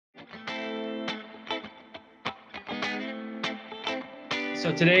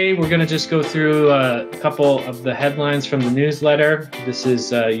So today we're going to just go through a couple of the headlines from the newsletter. This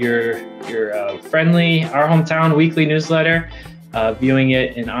is your friendly Our Hometown weekly newsletter. Viewing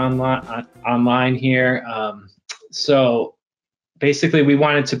it in online here. So basically, we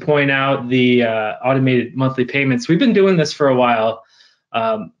wanted to point out the automated monthly payments. We've been doing this for a while,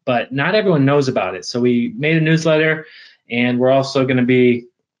 but not everyone knows about it. So we made a newsletter, and we're also going to be,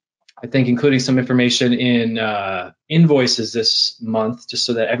 I think, including some information in invoices this month, just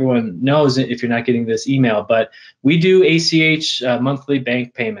so that everyone knows if you're not getting this email. But we do ACH monthly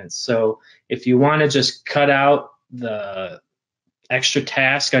bank payments. So if you want to just cut out the extra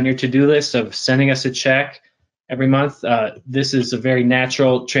task on your to-do list of sending us a check every month, this is a very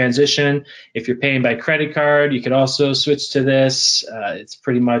natural transition. If you're paying by credit card, you could also switch to this. It's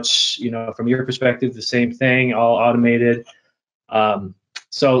pretty much, from your perspective, the same thing, all automated.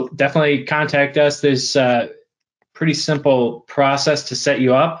 So definitely contact us. There's a pretty simple process to set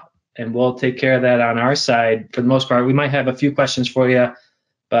you up, and we'll take care of that on our side for the most part. We might have a few questions for you,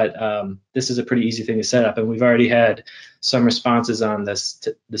 but this is a pretty easy thing to set up, and we've already had some responses on this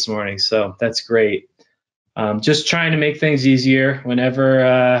this morning, so that's great. Just trying to make things easier.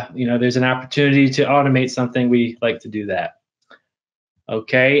 Whenever there's an opportunity to automate something, we like to do that.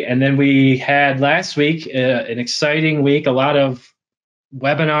 Okay, and then we had last week an exciting week, a lot of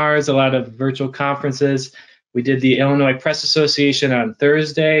webinars, a lot of virtual conferences. We did the Illinois Press Association on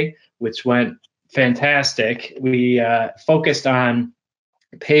Thursday, which went fantastic. We focused on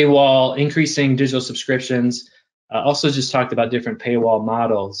paywall, increasing digital subscriptions, also just talked about different paywall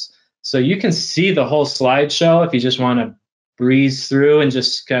models. So you can see the whole slideshow if you just want to breeze through and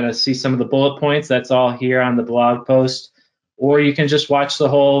just kind of see some of the bullet points. That's all here on the blog post. Or you can just watch the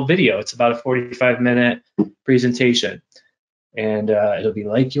whole video. It's about a 45-minute presentation. And it'll be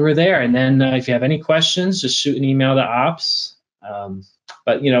like you were there. And then if you have any questions, just shoot an email to ops.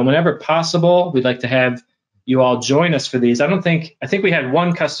 But whenever possible, we'd like to have you all join us for these. I think we had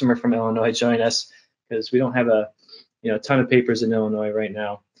one customer from Illinois join us because we don't have a ton of papers in Illinois right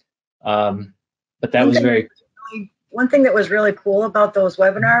now. But that was very. One thing that was really cool about those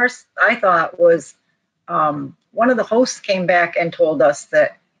webinars, I thought, was one of the hosts came back and told us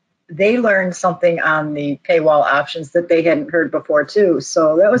that they learned something on the paywall options that they hadn't heard before too.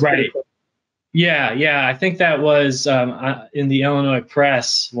 So that was pretty cool. Yeah. I think that was in the Illinois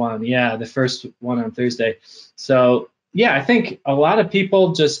Press one. Yeah, the first one on Thursday. So yeah, I think a lot of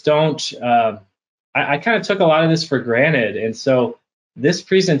people just don't. I kind of took a lot of this for granted, and so this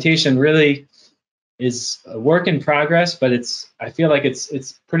presentation really is a work in progress. But I feel like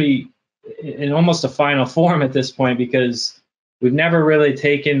it's pretty in almost a final form at this point, because we've never really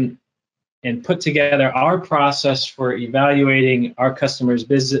taken and put together our process for evaluating our customers'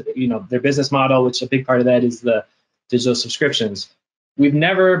 business, their business model, which a big part of that is the digital subscriptions. We've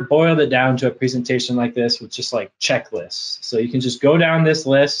never boiled it down to a presentation like this with just like checklists. So you can just go down this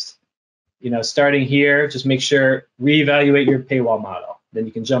list, starting here, just make sure, reevaluate your paywall model. Then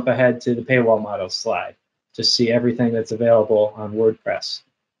you can jump ahead to the paywall model slide to see everything that's available on WordPress.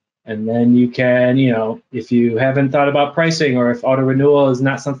 And then you can, if you haven't thought about pricing, or if auto renewal is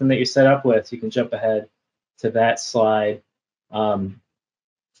not something that you're set up with, you can jump ahead to that slide. And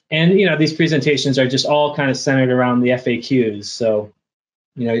these presentations are just all kind of centered around the FAQs. So,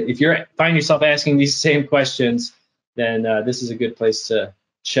 if you find yourself asking these same questions, then this is a good place to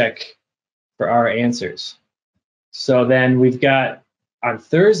check for our answers. So then we've got on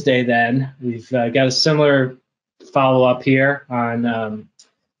Thursday, we've got a similar follow-up here on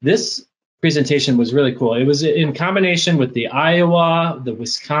this presentation was really cool. It was in combination with the Iowa, the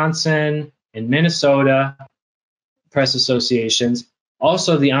Wisconsin, and Minnesota press associations.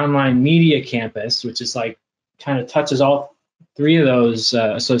 Also the Online Media Campus, which is kind of touches all three of those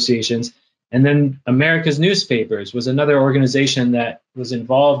associations. And then America's Newspapers was another organization that was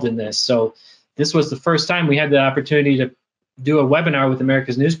involved in this. So this was the first time we had the opportunity to do a webinar with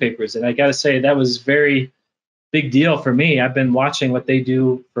America's Newspapers. And I got to say, that was very big deal for me. I've been watching what they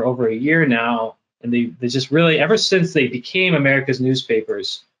do for over a year now, and they just really, ever since they became America's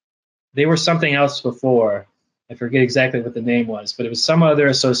Newspapers, they were something else before. I forget exactly what the name was, but it was some other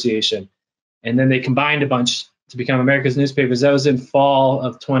association. And then they combined a bunch to become America's Newspapers. That was in fall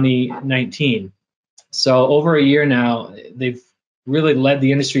of 2019. So over a year now, they've really led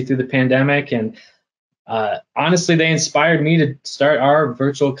the industry through the pandemic, and honestly, they inspired me to start our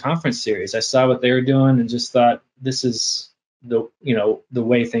virtual conference series. I saw what they were doing and just thought, this is the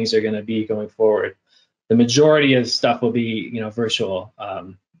way things are going to be going forward. The majority of stuff will be virtual.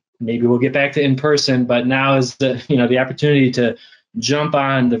 Maybe we'll get back to in person, but now is the opportunity to jump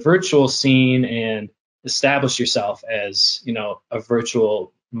on the virtual scene and establish yourself as, a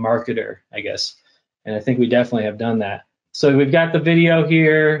virtual marketer, I guess. And I think we definitely have done that. So we've got the video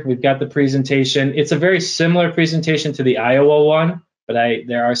here, we've got the presentation. It's a very similar presentation to the Iowa one, but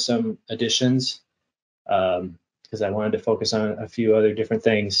there are some additions because I wanted to focus on a few other different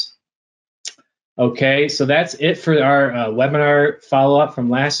things. Okay, so that's it for our webinar follow-up from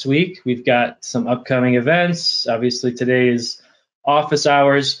last week. We've got some upcoming events. Obviously, today is office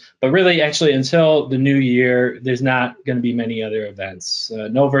hours, but really, actually, until the new year, there's not going to be many other events.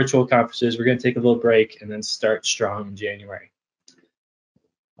 No virtual conferences. We're going to take a little break and then start strong in January.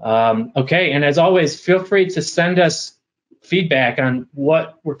 Okay, and as always, feel free to send us feedback on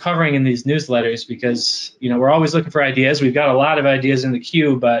what we're covering in these newsletters because, we're always looking for ideas. We've got a lot of ideas in the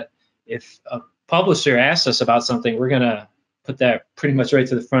queue, but if a publisher asks us about something, we're going to put that pretty much right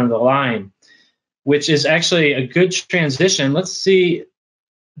to the front of the line, which is actually a good transition. Let's see,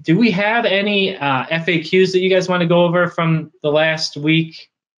 do we have any FAQs that you guys want to go over from the last week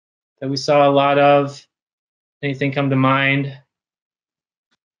that we saw a lot of? Anything come to mind?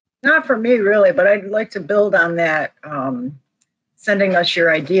 Not for me, really, but I'd like to build on that, sending us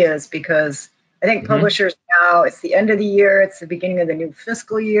your ideas, because I think publishers now, it's the end of the year, it's the beginning of the new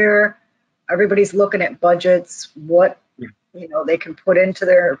fiscal year. Everybody's looking at budgets, what they can put into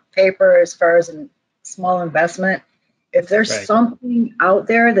their paper as far as a small investment. If there's something out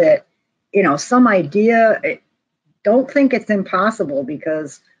there that, some idea, don't think it's impossible,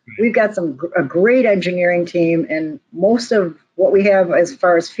 because we've got a great engineering team, and most of what we have as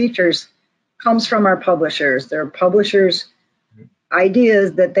far as features comes from our publishers. They're publishers'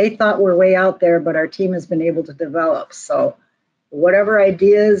 ideas that they thought were way out there, but our team has been able to develop. So whatever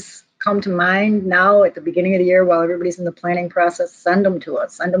ideas come to mind now at the beginning of the year while everybody's in the planning process, send them to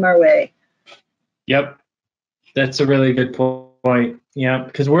us, send them our way. Yep, that's a really good point. Yeah,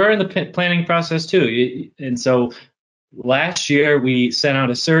 because we're in the planning process too. And so last year we sent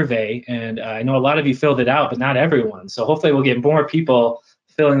out a survey, and I know a lot of you filled it out, but not everyone. So hopefully we'll get more people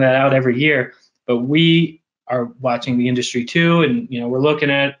filling that out every year. But we are watching the industry too, and we're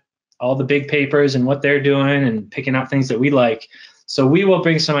looking at all the big papers and what they're doing and picking out things that we like. So we will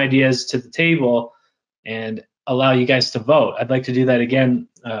bring some ideas to the table and allow you guys to vote. I'd like to do that again,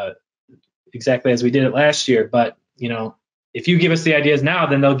 exactly as we did it last year. But if you give us the ideas now,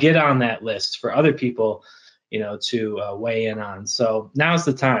 then they'll get on that list for other people to weigh in on. So now's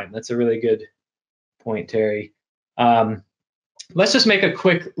the time. That's a really good point, Terry. Let's just make a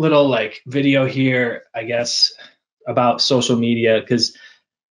quick little video here, I guess, about social media, because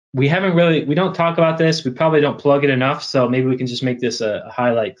we don't talk about this. We probably don't plug it enough. So maybe we can just make this a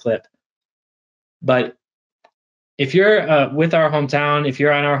highlight clip. But if you're with our hometown, if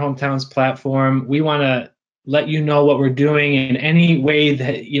you're on our hometown's platform, we want to let you know what we're doing in any way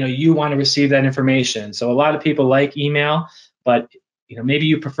that you want to receive that information. So a lot of people like email, but maybe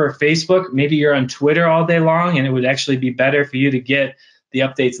you prefer Facebook, maybe you're on Twitter all day long, and it would actually be better for you to get the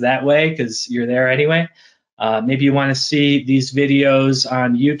updates that way because you're there anyway. Maybe you want to see these videos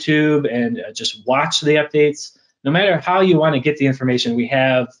on YouTube and just watch the updates. No matter how you want to get the information, we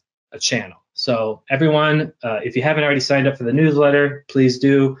have a channel. So everyone, if you haven't already signed up for the newsletter, please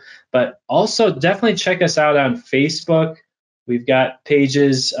do. But also definitely check us out on Facebook. We've got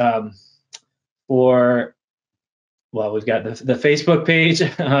pages we've got the Facebook page,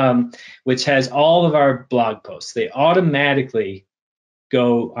 which has all of our blog posts. They automatically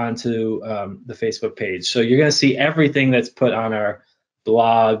go onto the Facebook page. So you're going to see everything that's put on our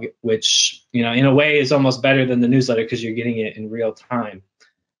blog, which, in a way is almost better than the newsletter because you're getting it in real time.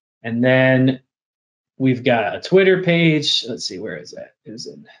 And then we've got a Twitter page. Let's see, where is that? It was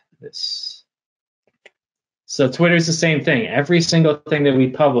in this. So Twitter is the same thing. Every single thing that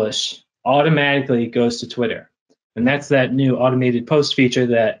we publish automatically goes to Twitter. And that's that new automated post feature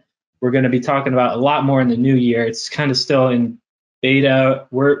that we're going to be talking about a lot more in the new year. It's kind of still in beta.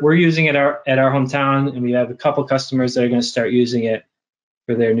 We're using it at our hometown, and we have a couple customers that are going to start using it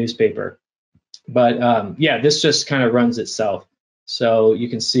for their newspaper. But this just kind of runs itself. So you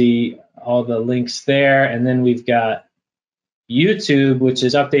can see all the links there. And then we've got YouTube, which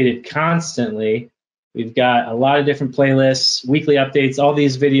is updated constantly. We've got a lot of different playlists, weekly updates. All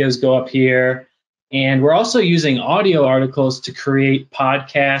these videos go up here. And we're also using audio articles to create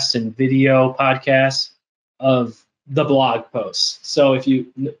podcasts and video podcasts of the blog posts. So if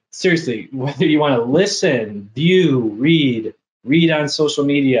you, seriously, whether you want to listen, view, read on social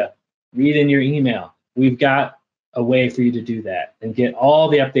media, read in your email, we've got a way for you to do that and get all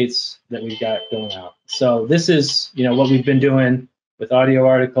the updates that we've got going out. So this is, what we've been doing with audio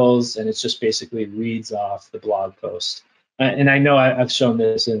articles, and it's just basically reads off the blog post. And I know I've shown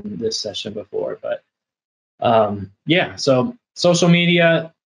this in this session before, but Yeah, so social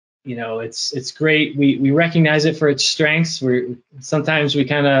media, it's great. We recognize it for its strengths. Sometimes we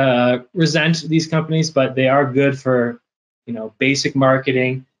kind of resent these companies, but they are good for basic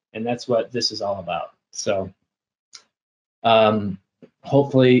marketing, and that's what this is all about. So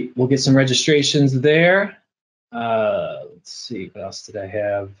hopefully we'll get some registrations there. Let's see, what else did I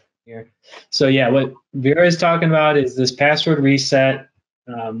have here? So yeah, what Vera is talking about is this password reset.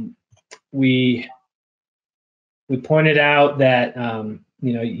 We pointed out that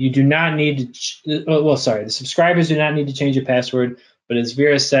you do not need to. The subscribers do not need to change your password, but as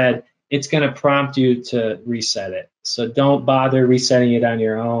Vera said, it's going to prompt you to reset it. So don't bother resetting it on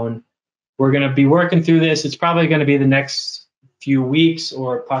your own. We're going to be working through this. It's probably going to be the next few weeks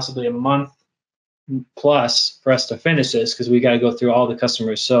or possibly a month plus for us to finish this, because we got to go through all the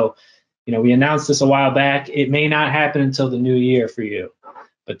customers. So, we announced this a while back. It may not happen until the new year for you,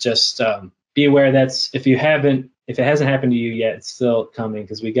 but just be aware if it hasn't happened to you yet, it's still coming,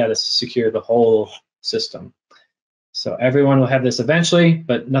 because we got to secure the whole system. So everyone will have this eventually,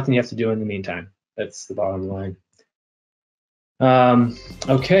 but nothing you have to do in the meantime. That's the bottom line.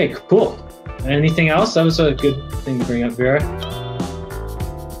 Okay, cool. Anything else? That was a good thing to bring up, Vera.